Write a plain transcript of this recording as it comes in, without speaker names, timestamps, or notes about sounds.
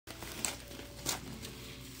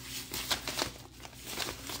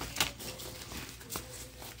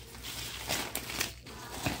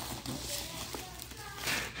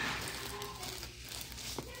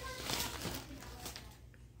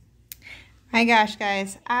My gosh,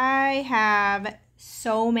 guys, I have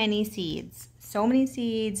so many seeds,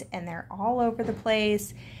 and they're all over the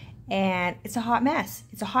place, and it's a hot mess.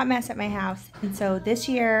 It's a hot mess at my house. And so this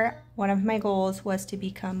year, one of my goals was to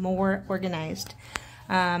become more organized.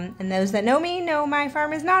 And those that know me know my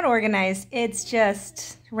farm is not organized. It's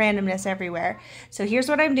just randomness everywhere. So here's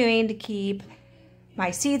what I'm doing to keep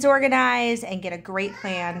my seeds organized and get a great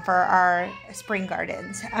plan for our spring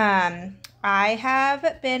gardens. I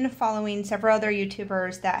have been following several other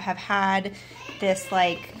YouTubers that have had this,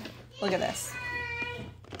 like, look at this.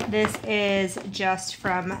 This is just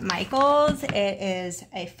from Michaels. It is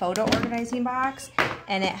a photo organizing box,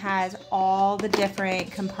 and it has all the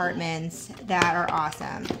different compartments that are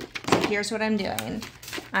awesome. So here's what I'm doing.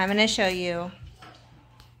 I'm going to show you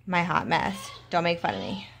my hot mess. Don't make fun of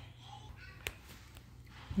me.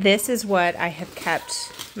 This is what I have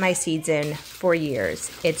kept my seeds in for years.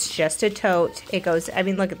 It's just a tote. It goes, I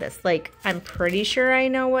mean, look at this. Like, I'm pretty sure I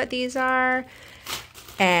know what these are.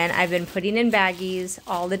 And I've been putting in baggies,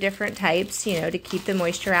 all the different types, you know, to keep the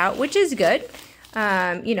moisture out, which is good.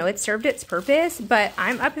 You know, it served its purpose, but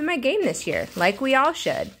I'm up in my game this year, like we all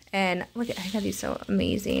should. And look at, I got these so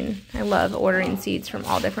amazing. I love ordering seeds from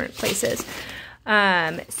all different places.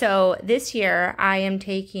 So this year I am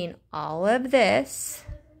taking all of this,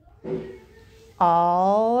 and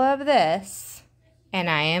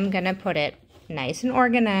I am going to put it nice and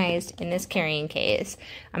organized in this carrying case.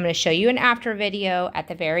 I'm going to show you an after video at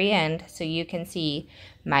the very end so you can see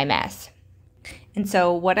my mess. And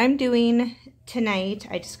so what I'm doing tonight,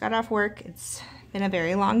 I just got off work, it's been a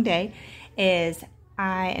very long day, is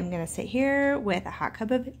I am going to sit here with a hot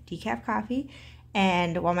cup of decaf coffee,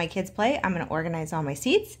 and while my kids play, I'm going to organize all my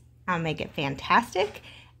seeds. I'll make it fantastic.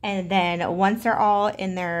 And then once they're all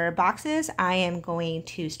in their boxes, I am going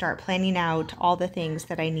to start planning out all the things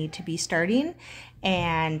that I need to be starting.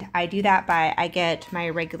 And I do that by, I get my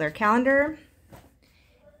regular calendar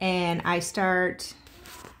and I start,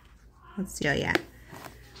 let's see, oh yeah,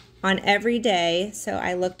 on every day. So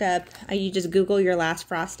I looked up, you just Google your last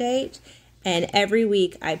frost date, and every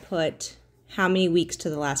week I put how many weeks to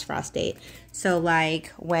the last frost date. So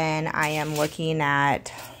like when I am looking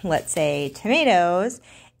at, let's say, tomatoes,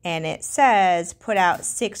 and it says put out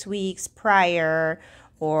 6 weeks prior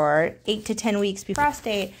or 8 to 10 weeks before frost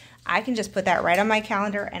date, I can just put that right on my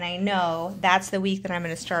calendar, and I know that's the week that I'm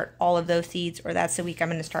going to start all of those seeds, or that's the week I'm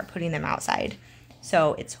going to start putting them outside.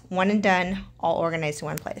 So it's one and done, all organized in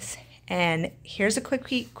one place. And here's a quick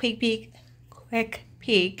peek.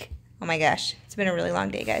 Oh my gosh, it's been a really long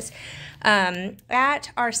day, guys. At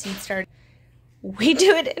our seed start, we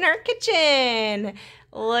do it in our kitchen.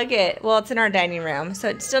 Look at, well, it's in our dining room, so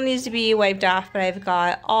it still needs to be wiped off, but I've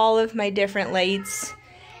got all of my different lights,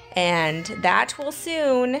 and that will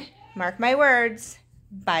soon, mark my words,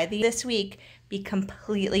 by this week, be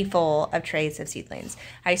completely full of trays of seedlings.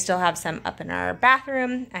 I still have some up in our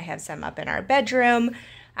bathroom. I have some up in our bedroom.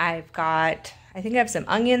 I think I have some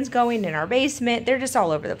onions going in our basement. They're just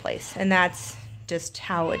all over the place, and that's just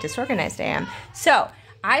how disorganized I am. So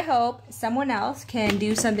I hope someone else can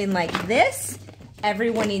do something like this.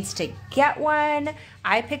 Everyone needs to get one.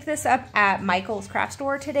 I picked this up at Michael's craft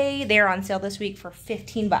store today. They're on sale this week for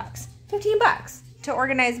 15 bucks. 15 bucks to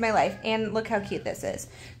organize my life. And look how cute this is.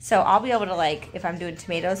 So I'll be able to, like, if I'm doing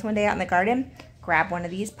tomatoes one day out in the garden, grab one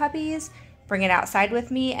of these puppies, bring it outside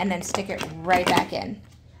with me, and then stick it right back in.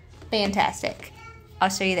 Fantastic. I'll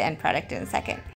show you the end product in a second.